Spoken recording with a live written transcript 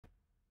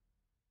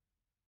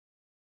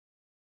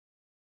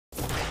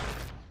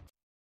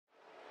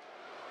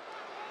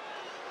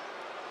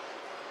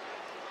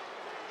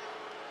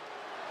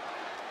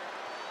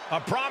A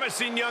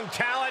promising young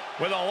talent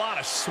with a lot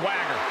of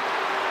swagger.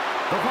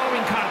 The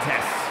following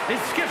contest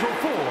is scheduled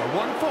for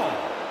one fall.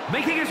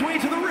 Making his way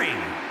to the ring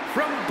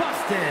from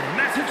Boston,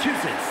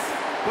 Massachusetts,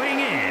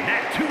 weighing in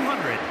at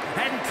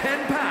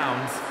 210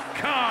 pounds,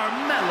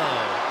 Carmelo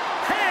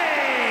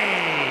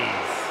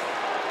Hayes.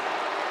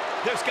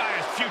 This guy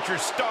is future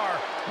star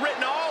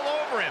written all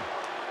over him.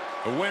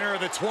 The winner of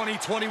the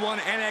 2021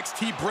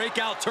 NXT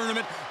Breakout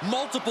Tournament,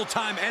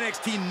 multiple-time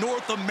NXT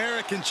North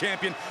American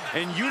champion,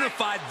 and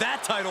unified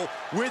that title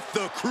with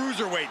the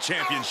Cruiserweight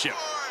Championship.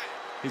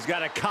 He's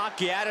got a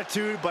cocky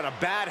attitude, but a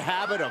bad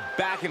habit of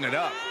backing it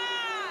up.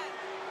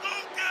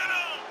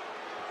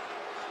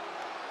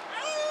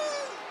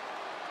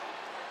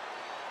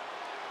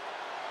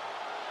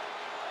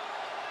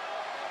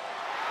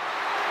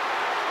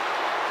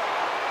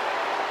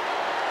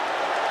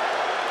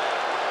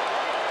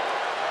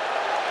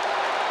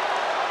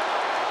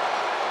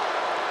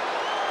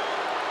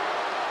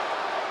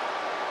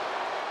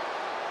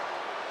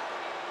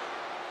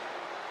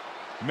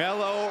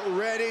 Melo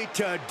ready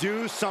to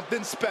do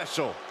something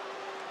special.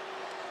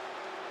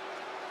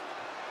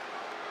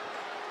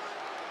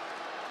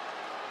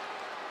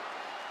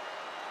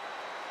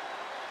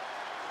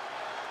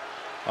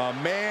 A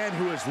man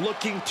who is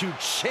looking to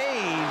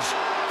change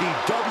the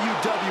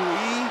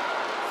WWE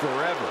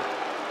forever.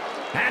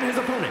 And his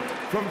opponent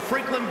from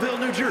Franklinville,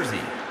 New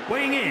Jersey,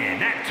 weighing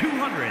in at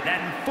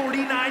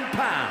 249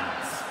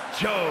 pounds,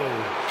 Joe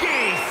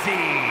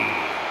Gacy.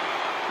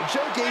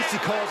 Joe Gacy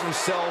calls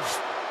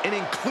himself an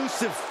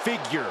inclusive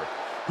figure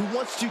who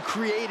wants to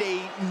create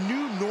a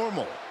new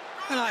normal.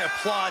 And I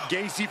applaud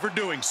Gacy for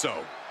doing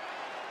so.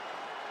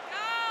 Go!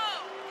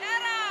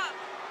 Get up!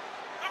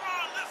 Come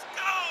on, let's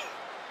go!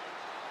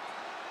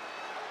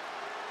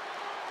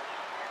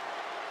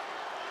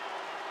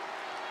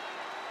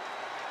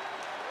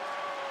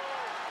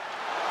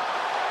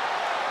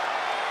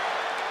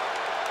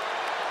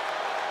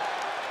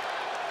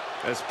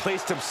 Has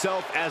placed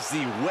himself as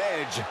the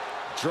wedge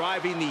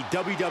driving the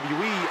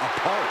WWE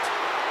apart.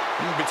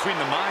 Between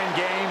the mind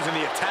games and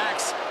the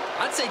attacks,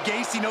 I'd say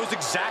Gacy knows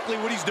exactly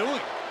what he's doing.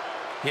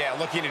 Yeah,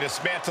 looking to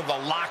dismantle the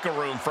locker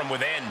room from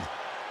within.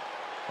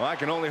 Well, I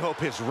can only hope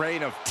his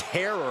reign of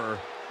terror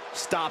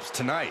stops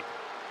tonight.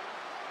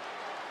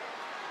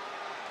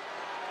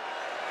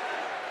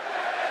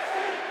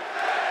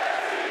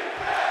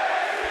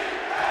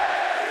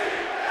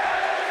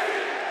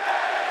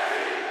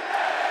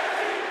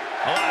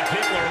 A lot of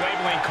people are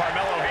labeling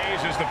Carmelo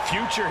Hayes as the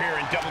future here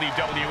in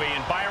WWE.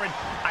 And Byron,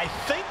 I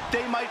think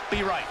they might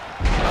be right.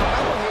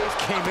 Carmelo Hayes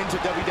came into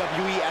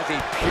WWE as a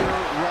pure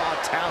raw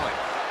talent.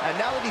 And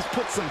now that he's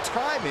put some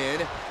time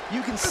in,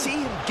 you can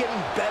see him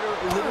getting better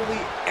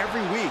literally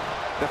every week.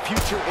 The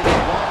future is a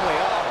long way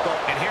off, but...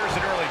 And here's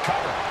an early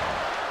cover.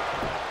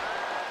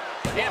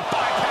 And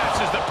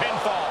bypasses the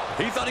pinfall.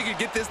 He thought he could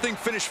get this thing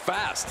finished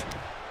fast.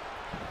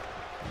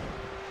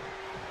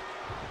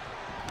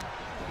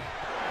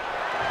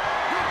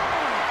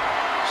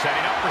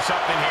 Setting up for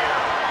something here.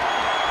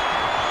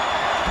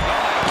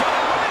 Oh, my God,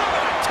 right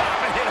over the top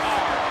and hit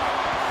hard.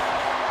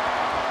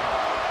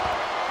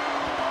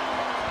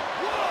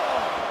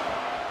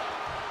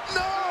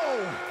 No!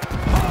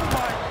 Oh,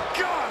 my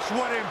gosh,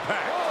 what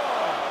impact!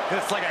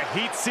 It's like a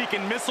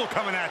heat-seeking missile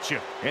coming at you.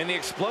 And the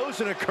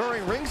explosion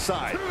occurring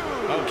ringside.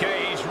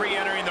 Okay, he's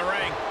re-entering the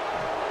ring.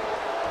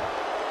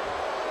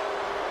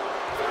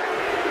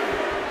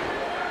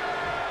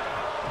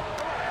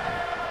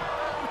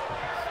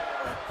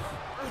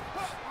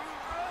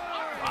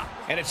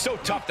 And it's so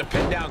tough to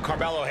pin down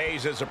Carmelo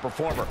Hayes as a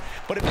performer.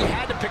 But if you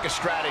had to pick a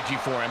strategy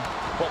for him,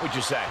 what would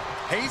you say?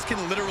 Hayes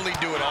can literally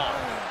do it all.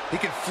 He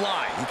can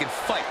fly, he can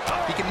fight,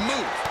 he can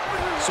move.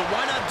 So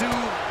why not do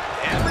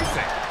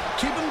everything?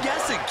 Keep them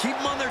guessing, keep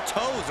them on their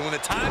toes, and when the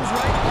time's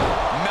right,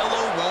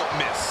 Melo won't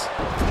miss.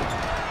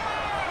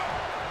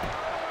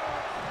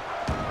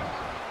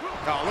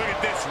 Oh, look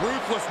at this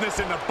ruthlessness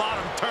in the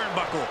bottom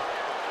turnbuckle.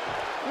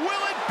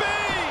 Will it be?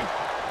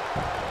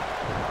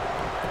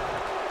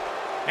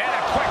 And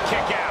a quick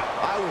kick out.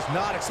 I was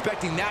not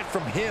expecting that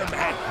from him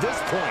at this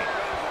point.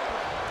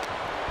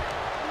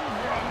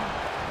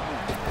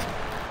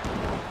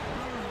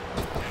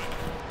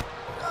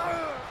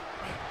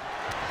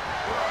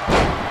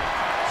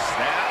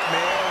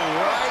 Snapmare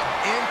right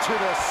into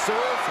the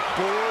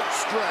surfboard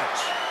stretch.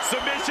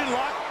 Submission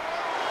lock.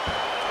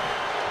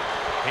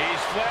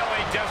 He's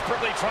flailing,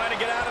 desperately trying to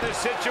get out of this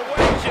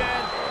situation.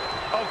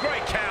 Oh,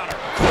 great counter.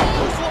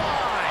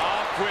 Clothesline.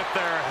 Off with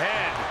their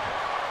head.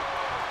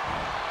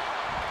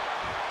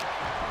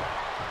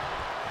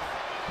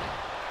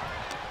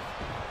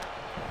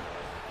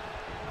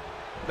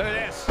 Look at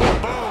this.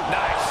 Boom.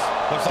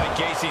 Nice. Looks like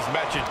Gacy's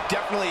message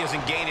definitely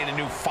isn't gaining a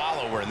new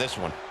follower in this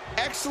one.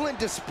 Excellent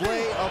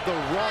display of the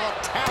raw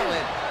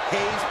talent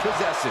Hayes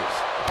possesses.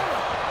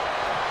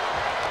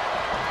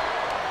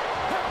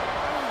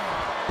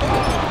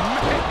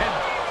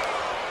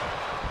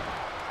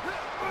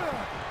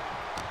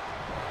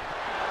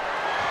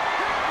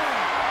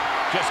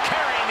 Just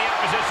carrying the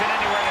opposition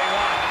anywhere they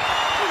want.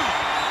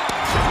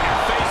 Your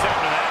face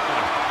after that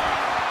one.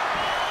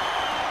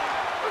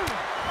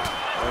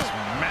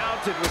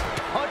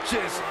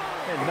 punches.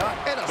 And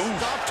a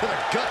stop to the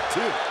gut,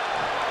 too.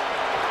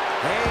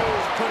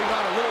 Hayes putting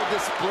on a little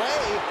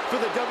display for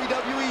the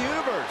WWE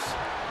Universe.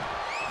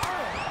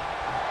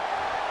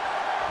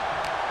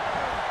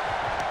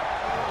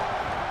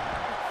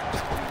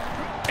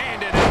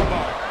 And an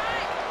elbow.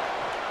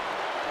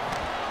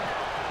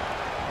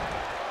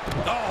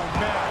 Oh,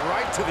 man,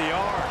 right to the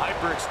arm.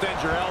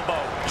 Hyperextend your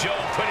elbow.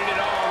 Joe putting it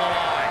all on the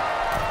line.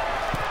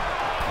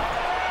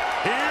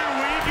 Here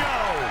we go.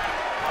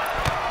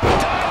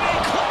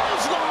 Diving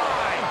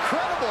clothesline.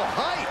 Incredible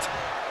height.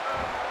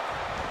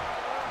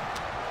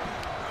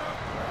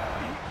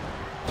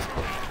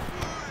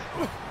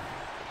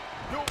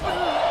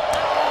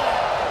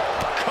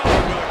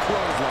 Covered with a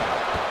clothesline.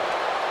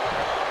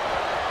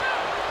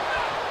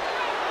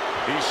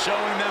 He's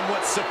showing them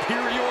what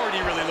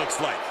superiority really looks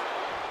like.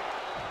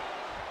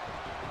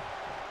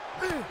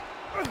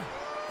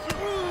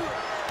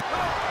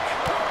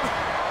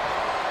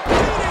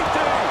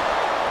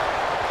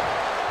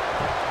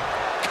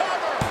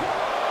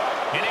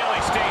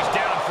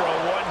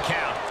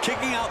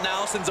 Kicking out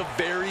now sends a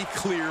very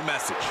clear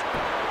message.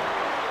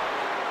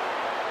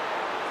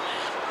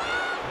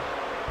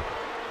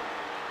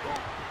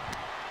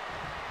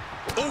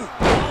 Oh,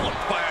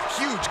 walloped by a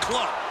huge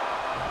club.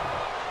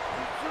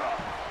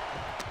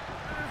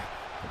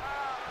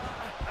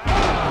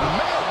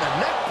 Man, the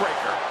neck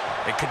breaker.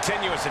 A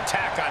continuous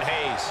attack on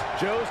Hayes.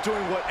 Joe's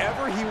doing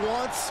whatever he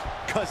wants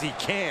because he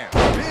can.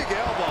 Big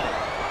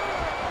elbow.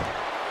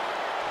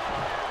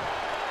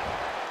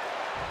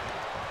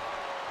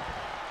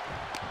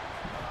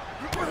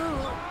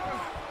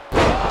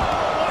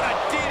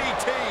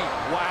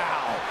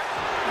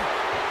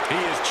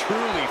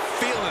 Truly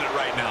feeling it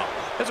right now,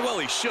 as well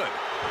he should.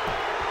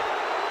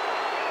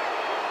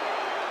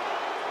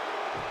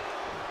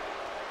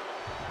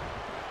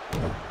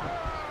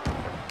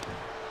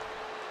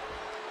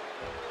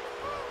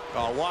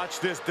 Oh, watch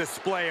this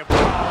display of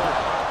power.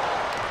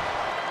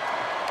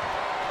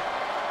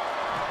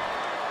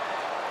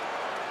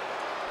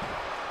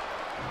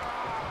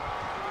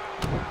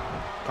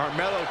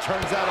 Carmelo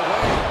turns that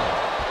away.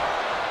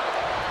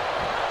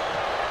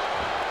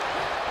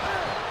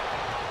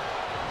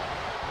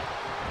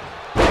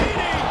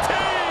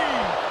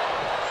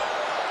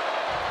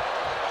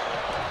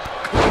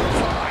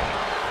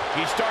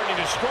 He's starting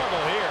to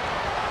struggle here.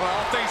 Well,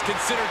 all things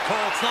considered,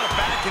 Cole, it's not a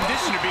bad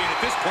condition to be in at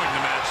this point in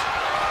the match.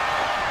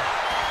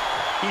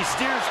 He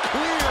steers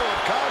clear of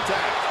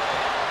contact.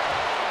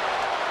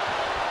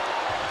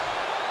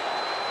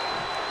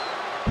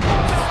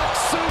 Back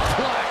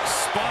suplex.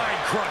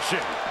 Spine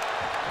crushing.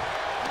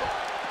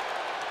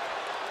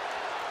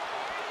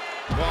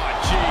 Oh,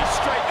 gee,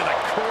 straight to the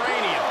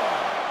cranium.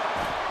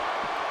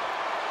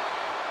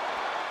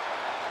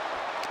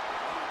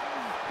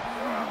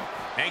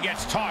 And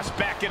gets tossed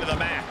back into the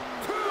mat.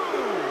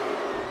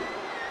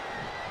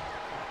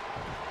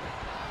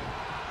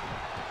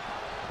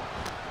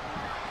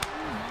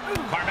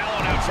 Carmelo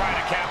now trying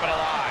to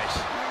capitalize.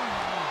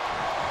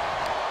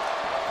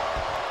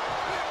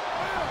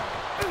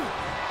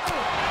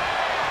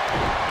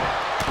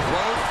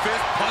 Low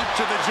fist punch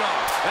to the jaw.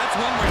 That's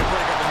one way to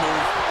break up a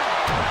move.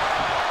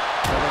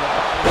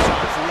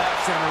 Shots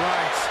lefts and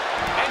rights.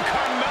 And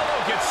Carmelo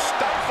gets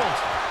stifled.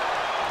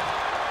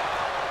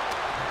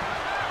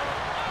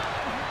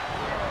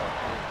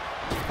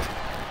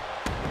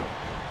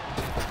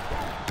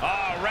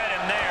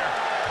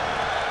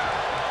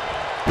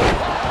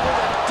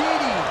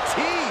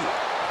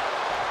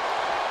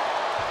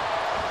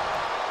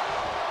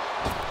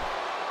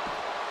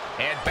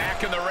 And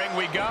back in the ring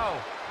we go. Oh,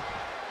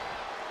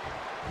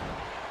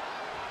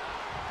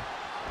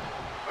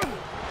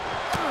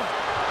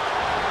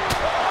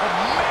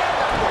 man,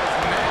 that was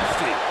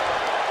nasty.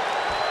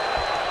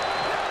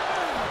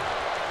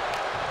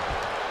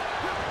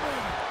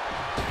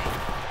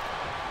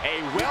 A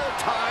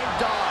well-timed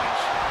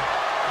dodge.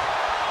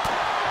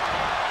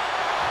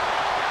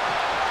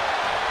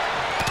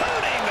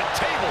 Turning the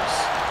tables.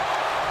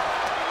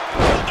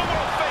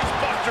 Will-to-will face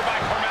buster by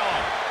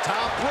Carmelo.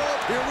 Top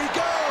rope, here we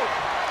go.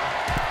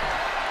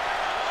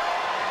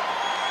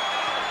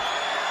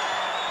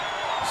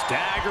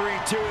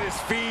 Staggering to his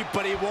feet,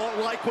 but he won't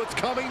like what's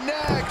coming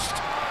next.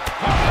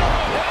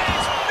 That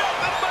is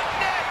nothing but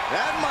net.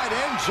 That might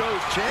end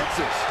Joe's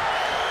chances.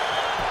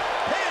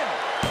 Pin.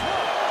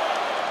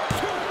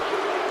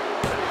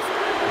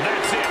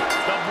 That's it.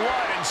 The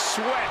blood and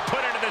sweat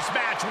put into this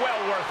match. Well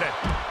worth it.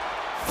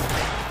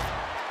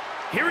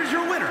 Here is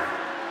your winner,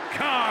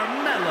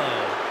 Carmelo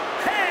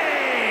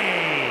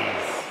Hayes.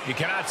 You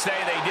cannot say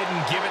they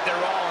didn't give it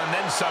their all and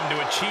then some to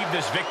achieve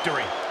this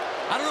victory.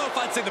 I don't know if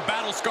I'd say the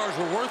battle scars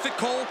were worth it,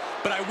 Cole,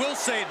 but I will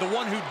say the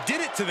one who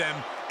did it to them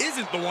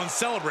isn't the one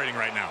celebrating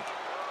right now.